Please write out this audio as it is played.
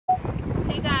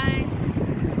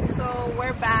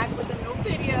we're back with a new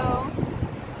video.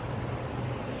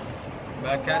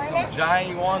 Back at some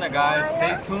giant iguana, guys.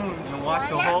 Stay tuned and watch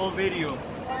the whole video. Look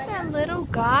at that little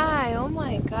guy. Oh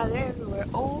my god, they're everywhere.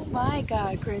 Oh my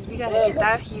god, Chris. We gotta get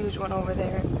that huge one over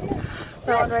there.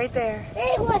 That one right there.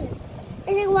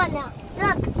 Iguana.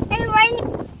 Look, it's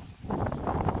raining.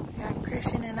 We got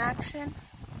Christian in action.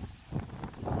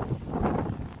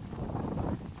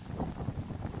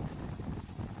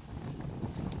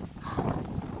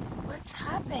 What's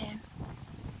happened?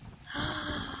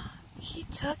 He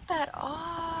took that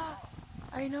off.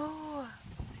 I know.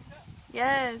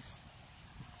 Yes.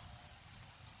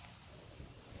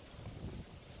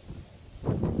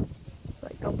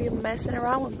 Like, don't be messing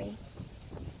around with me.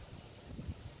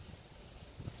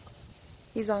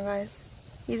 He's on, guys.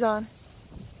 He's on.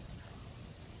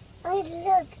 Oh,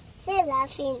 look. She's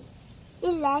laughing.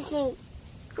 He's laughing.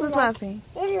 Who's laughing?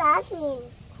 He's laughing.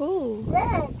 Who?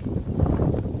 Look.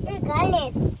 He got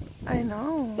it. I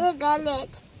know. He got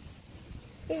it.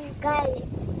 He got it.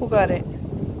 Who got it?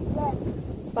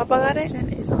 Look. Papa got it?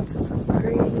 And is onto some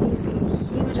crazy,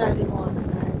 huge ass iguana,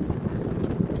 guys.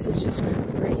 This is just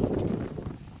crazy.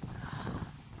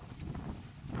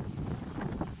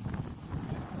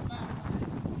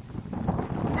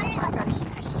 Oh my god, he's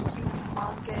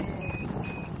humongous.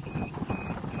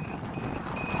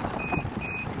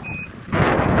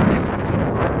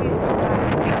 He's humongous, you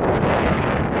guys.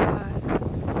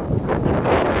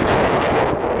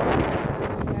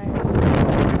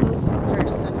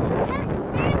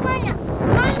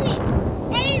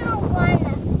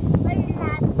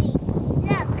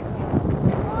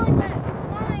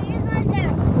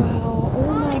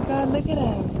 Look at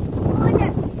him.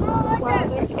 Wow,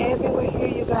 they're everywhere here,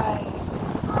 you guys.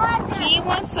 He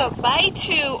wants to bite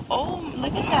you. Oh,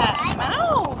 look at that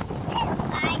mouth.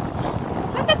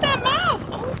 Look at that mouth.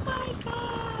 Oh my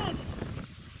god.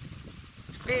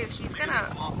 Babe, she's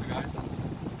gonna...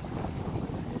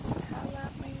 Just tell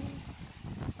at me.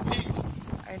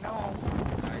 I know.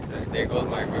 Alright, there goes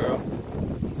my girl.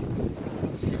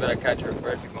 She better catch her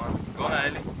first. Go on,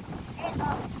 Ellie.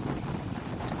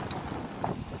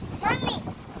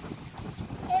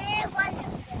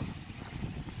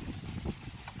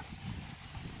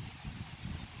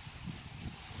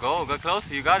 Go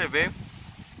closer. You got it, babe.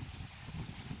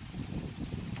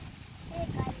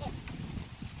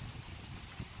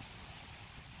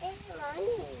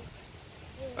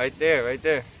 Right there, right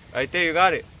there. Right there, you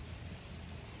got it.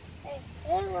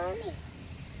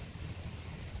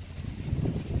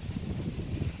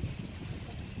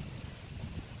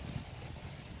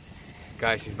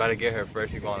 Guys, she's about to get her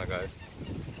first iguana, guys.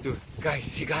 Dude, guys,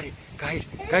 she got it. Guys,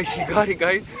 she got it,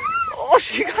 guys. Oh,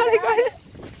 she got it, guys.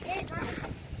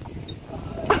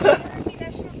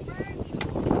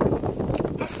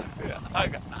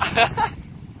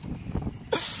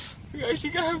 Guys, she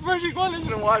got her first iguana in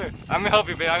the water. I'm gonna help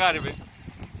you, babe. I got it, babe.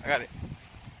 I got it.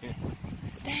 Yeah.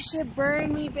 That shit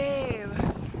burned me, babe.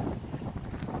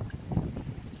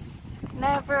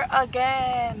 Never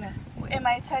again am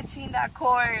I touching that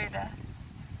cord.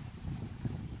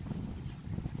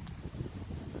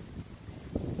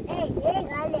 Hey, they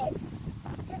got it.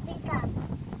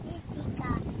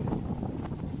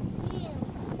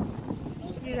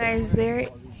 You guys, there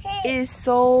is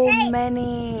so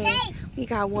many. We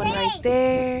got one right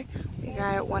there. We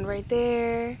got one right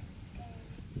there,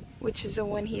 which is the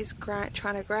one he's trying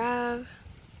to grab.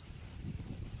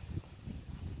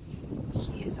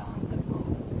 He is on the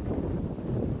move.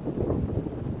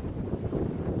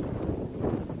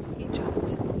 He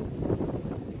jumped.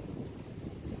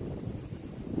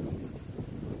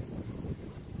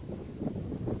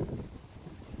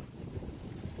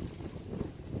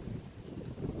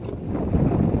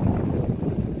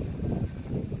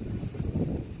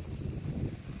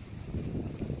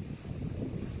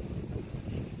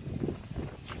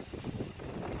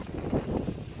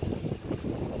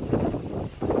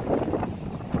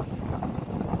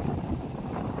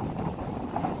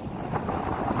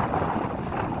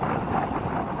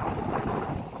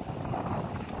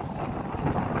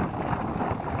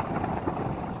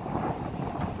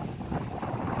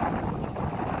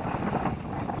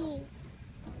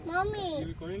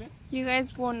 You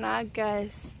guys will not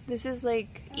guess. This is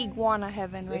like iguana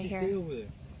heaven right here. Do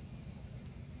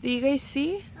you guys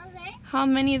see how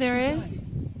many there is?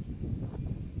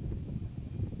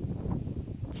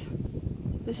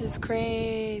 This is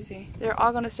crazy. They're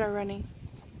all gonna start running.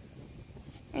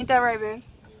 Ain't that right, babe?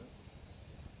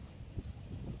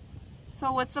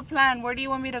 So what's the plan? Where do you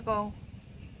want me to go?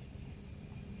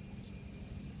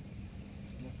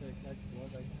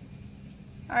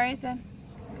 Alright then.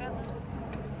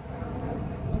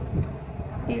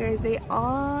 You guys, they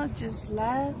all just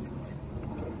left.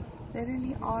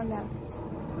 Literally all left.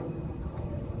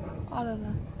 All of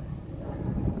them.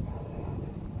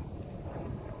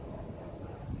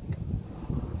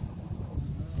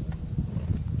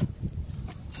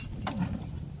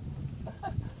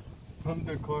 From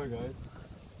the car, guys.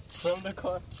 From the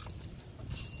car.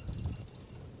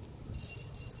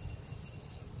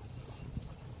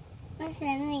 What's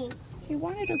that mean? He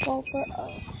wanted to go for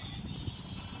us.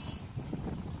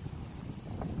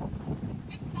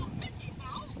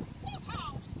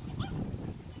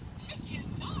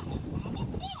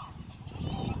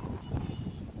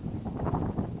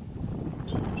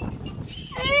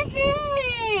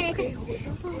 Okay, hold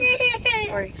on.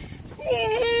 Sorry.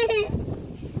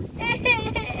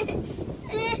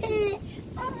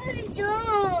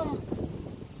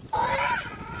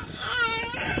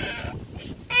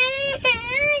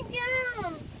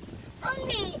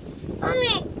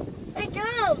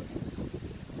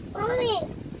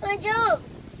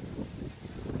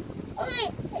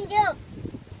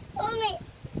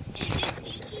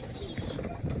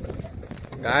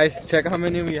 Guys, check how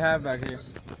many we have back here.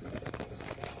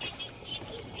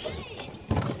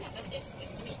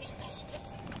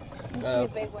 Got a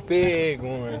big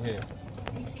one right here.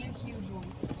 I see a huge one.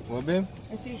 What, babe?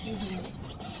 I see a huge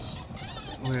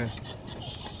one. Where?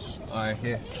 Alright,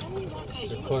 here.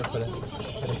 The cord for that.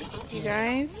 You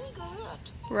guys,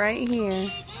 right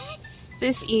here.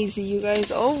 This easy, you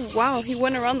guys. Oh, wow, he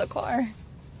went around the car.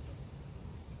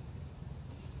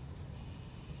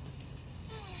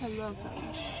 I love that.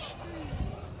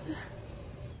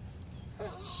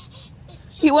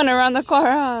 He went around the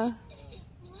car, huh?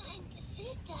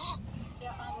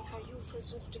 Der arme Caillou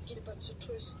versuchte Gilbert zu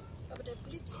trösten, aber der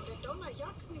Blitz und der Donner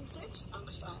jagten ihm selbst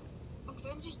Angst ein. Und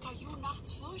wenn sich Caillou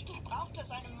nachts fürchtet, braucht er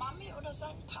seine Mami oder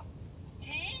seinen Papa.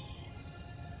 Tisch,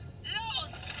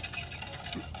 los!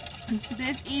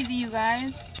 This easy, you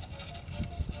guys.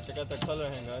 Check out the color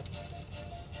hand, guys.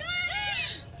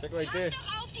 Check right there. Pass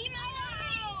doch auf die Mauer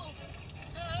auf!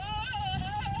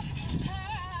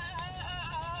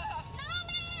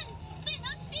 Norman!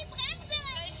 Benutzt die Bremse!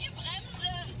 Welche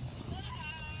Bremse?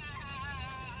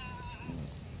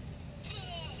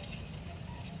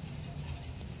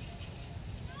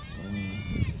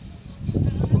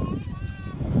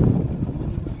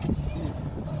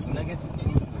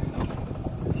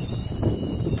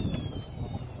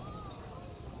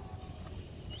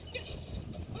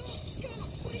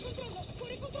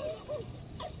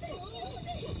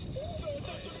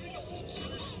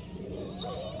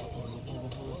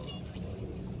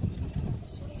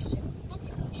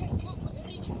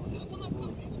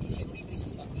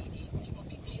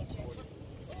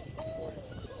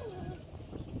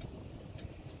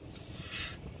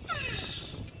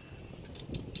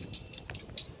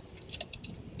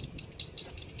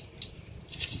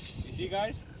 See,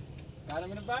 guys? Got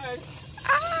him in the bag.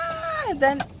 Ah,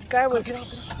 that guy was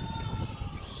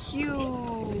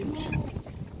huge.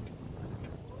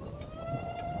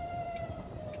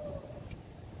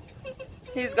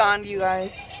 He's gone, you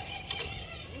guys.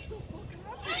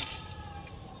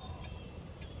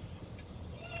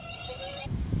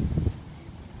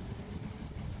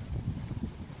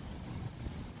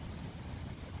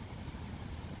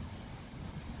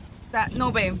 No,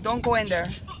 babe, don't go in there.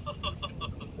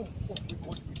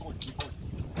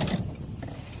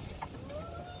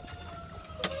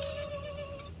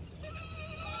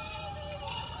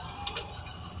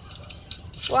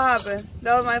 What happened?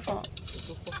 That was my fault.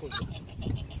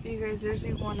 You guys, there's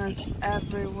iguanas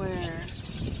everywhere.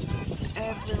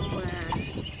 Everywhere.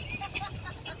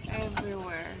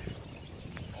 Everywhere.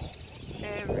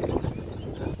 Everywhere.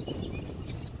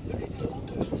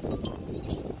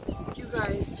 You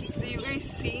guys, do you guys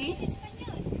see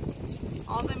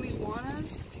all them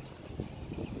iguanas?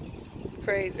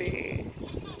 Crazy.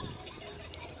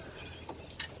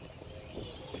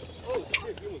 Oh,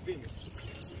 shit, you was being.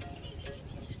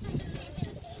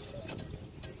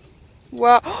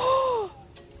 Well,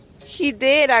 he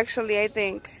did actually, I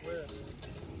think. Where?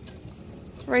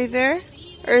 Right there?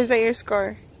 Or is that your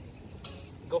scar?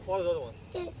 Go follow the other one.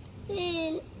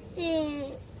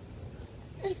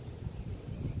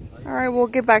 Alright, we'll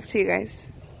get back to you guys.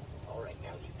 Alright,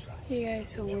 now you try. Hey guys,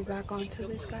 so we're back onto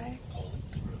this guy.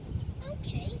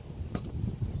 Okay.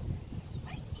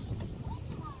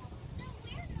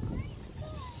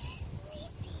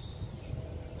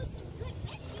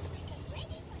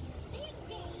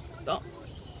 Don't.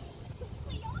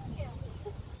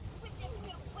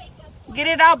 Get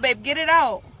it out, babe. Get it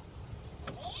out.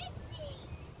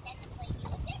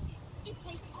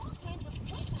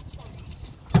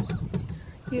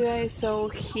 You You guys, so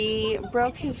he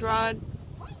broke his rod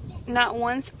not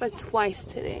once but twice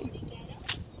today.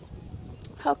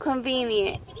 How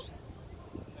convenient.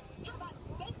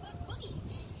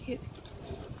 He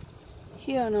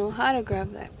don't know how to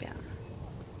grab that down.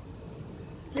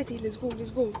 Letty, let's go,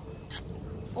 let's go.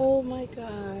 Oh my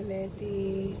God,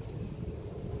 Letty.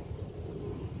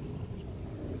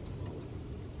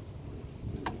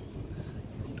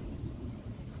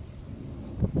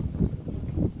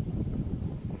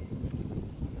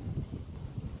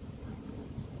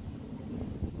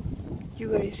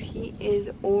 You guys, he is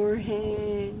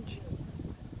orange.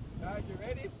 Guys, you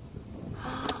ready?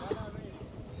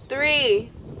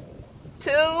 3,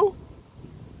 2,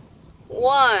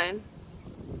 1.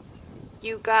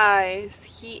 You guys,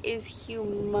 he is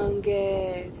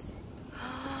humongous.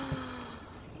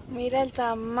 Mira el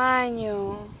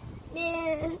tamaño.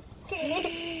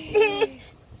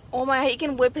 Oh my God, he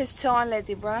can whip his tail on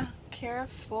Letty, bruh.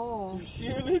 Careful. You see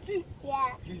it, Letty?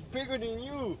 Yeah. He's bigger than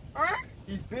you. Huh?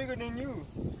 He's bigger than you.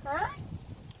 Huh?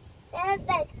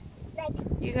 Like.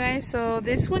 You guys, so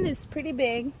this one is pretty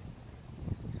big.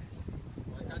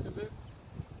 Want to catch a bit?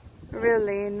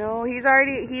 Really? No, he's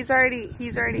already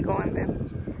going there.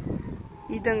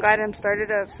 He done got him started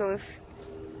up, so if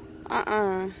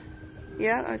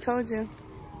yeah, I told you.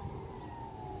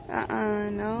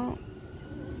 No.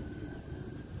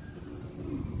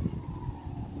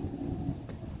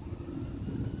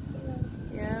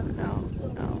 Yeah, no.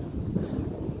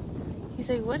 He's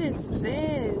like, what is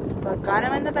this? But got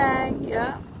him in the bag,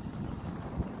 yeah.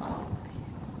 Oh,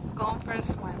 going for a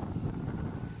swim.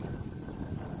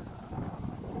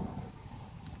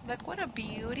 Look what a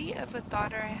beauty of a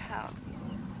daughter I have.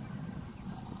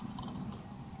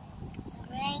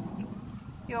 Drink.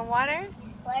 You want water?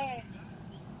 Water.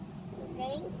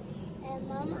 Drink. And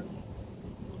Mama.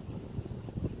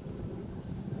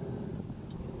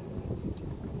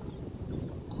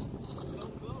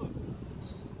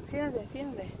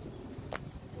 Siéntate.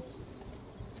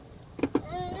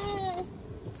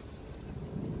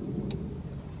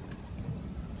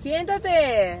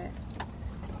 Siéntate.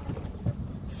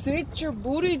 Sit your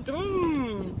booty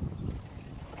down.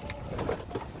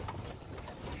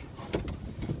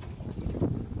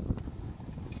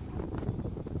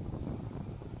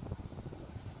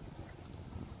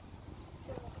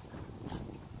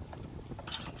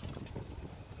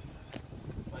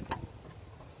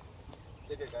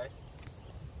 Take it, guys.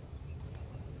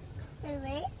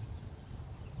 Wait.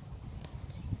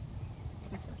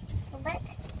 Go back.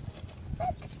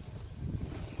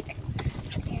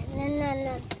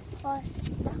 No. Or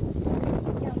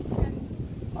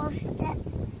step.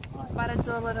 About to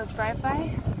do a little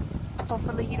drive-by.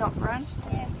 Hopefully he don't run.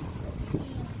 Here.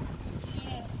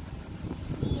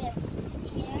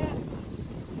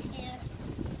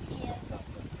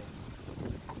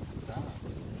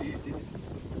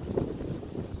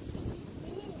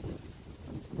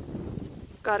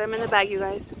 Got him in the bag, you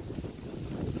guys.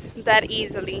 That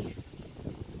easily.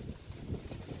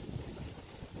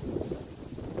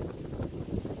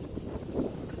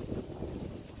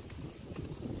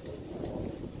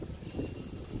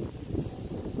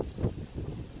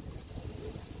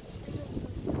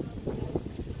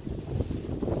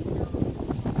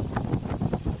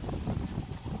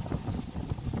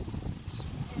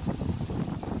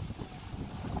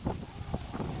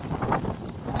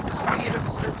 Look how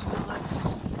beautiful this view looks.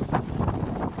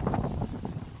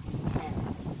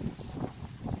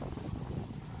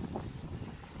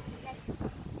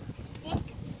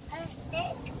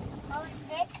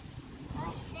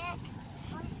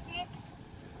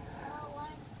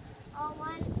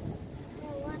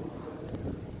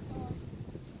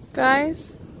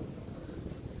 Guys,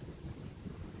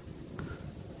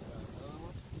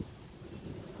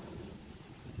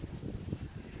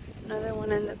 another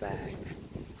one in the bag.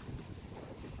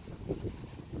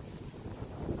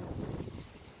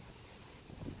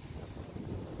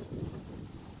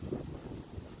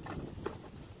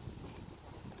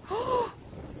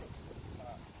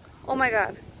 Oh my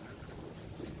God.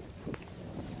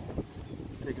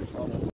 Take a photo.